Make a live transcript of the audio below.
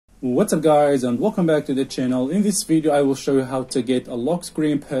What's up guys, and welcome back to the channel. In this video I will show you how to get a lock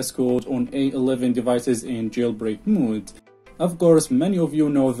screen passcode on A11 devices in jailbreak mode. Of course, many of you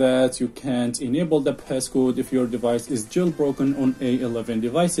know that you can't enable the passcode if your device is jailbroken on A11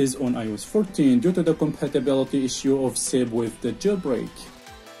 devices on iOS 14 due to the compatibility issue of SIB with the jailbreak.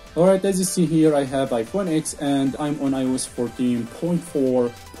 Alright, as you see here, I have iPhone X and I'm on iOS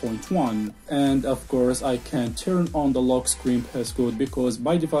 14.4.1, and of course I can't turn on the lock screen passcode because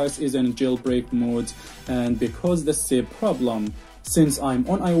my device is in jailbreak mode and because the SIB problem. Since I'm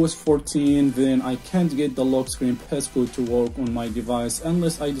on iOS 14, then I can't get the lock screen passcode to work on my device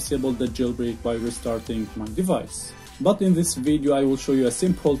unless I disable the jailbreak by restarting my device. But in this video I will show you a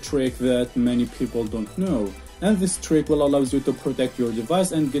simple trick that many people don't know. And this trick will allow you to protect your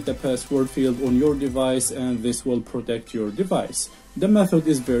device and get a password field on your device, and this will protect your device. The method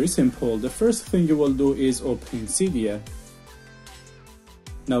is very simple. The first thing you will do is open Cydia.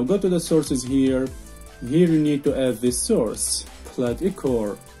 Now go to the sources here. Here you need to add this source,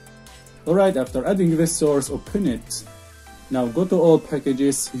 Core. Alright, after adding this source, open it. Now go to all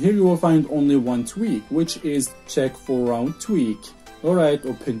packages. Here you will find only one tweak, which is Checkra1n tweak. Alright,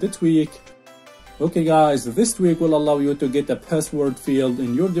 open the tweak. Okay guys, this tweak will allow you to get a password field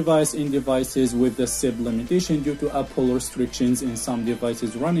in your device in devices with the SIB limitation due to Apple restrictions in some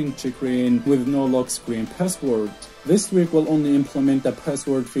devices running Checkra1n with no lock screen password. This tweak will only implement a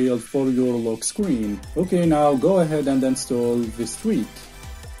password field for your lock screen. Okay, now go ahead and install this tweak.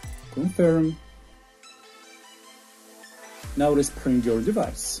 Confirm. Now respring your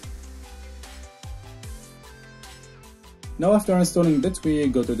device. Now after installing the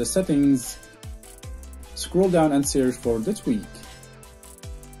tweak, go to the settings. Scroll down and search for the tweak.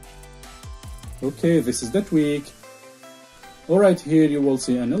 Okay, this is the tweak. Alright, here you will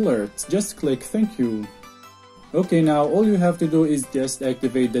see an alert. Just click thank you. Okay, now all you have to do is just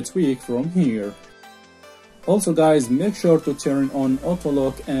activate the tweak from here. Also guys, make sure to turn on auto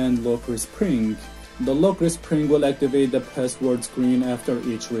lock and lock respring. The lock respring will activate the password screen after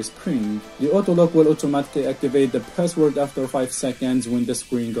each respring. The auto lock will automatically activate the password after 5 seconds when the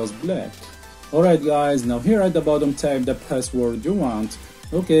screen goes black. Alright guys, now here at the bottom type the password you want.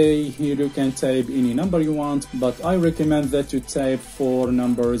 Okay, here you can type any number you want, but I recommend that you type 4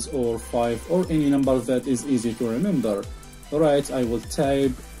 numbers or 5 or any number that is easy to remember. Alright, I will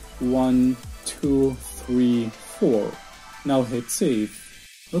type 1, 2, 3, 4. Now hit save.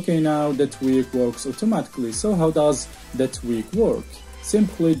 Okay, now the tweak works automatically. So how does the tweak work?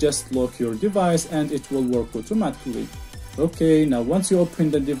 Simply just lock your device and it will work automatically. Okay, now once you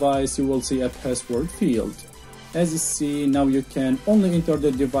open the device, you will see a password field. As you see, now you can only enter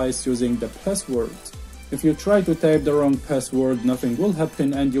the device using the password. If you try to type the wrong password, nothing will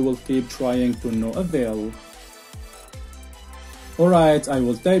happen and you will keep trying to no avail. Alright, I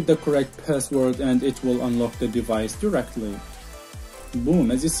will type the correct password and it will unlock the device directly.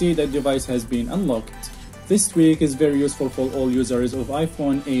 Boom, as you see, the device has been unlocked. This tweak is very useful for all users of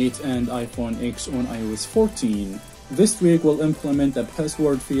iPhone 8 and iPhone X on iOS 14. This tweak will implement a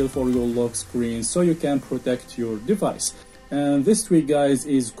password field for your lock screen so you can protect your device. And this tweak guys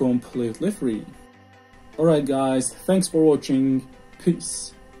is completely free. Alright guys, thanks for watching.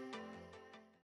 Peace.